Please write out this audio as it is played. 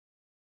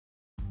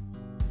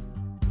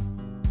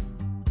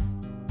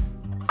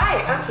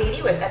Hi, I'm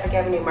Katie with Epic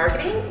Avenue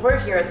Marketing. We're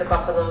here at the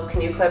Buffalo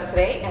Canoe Club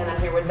today, and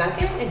I'm here with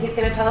Duncan, and he's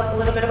going to tell us a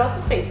little bit about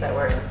the space that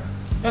we're in.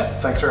 Yeah,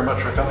 thanks very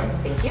much for coming.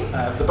 Thank you.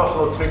 The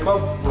Buffalo Canoe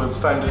Club was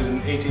founded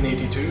in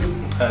 1882,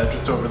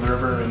 just over the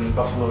river in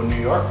Buffalo, New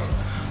York.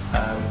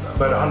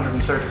 About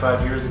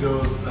 135 years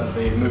ago,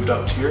 they moved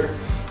up here.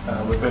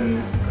 We've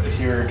been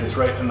here just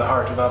right in the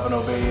heart of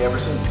Avenue Bay ever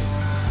since.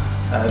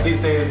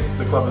 These days,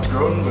 the club has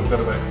grown. We've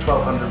got about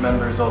 1,200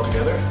 members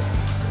altogether.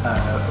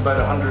 About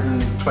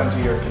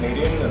 120 are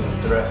Canadian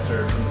and the rest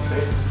are from the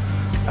States.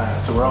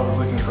 So we're always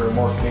looking for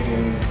more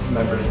Canadian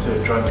members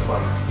to join the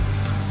club.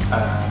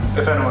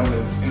 If anyone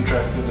is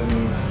interested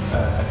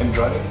in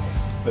joining,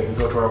 they can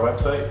go to our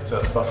website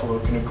at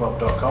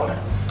buffalocanoeclub.com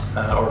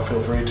or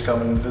feel free to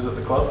come and visit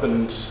the club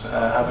and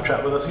have a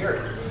chat with us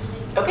here.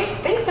 Okay,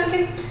 thanks.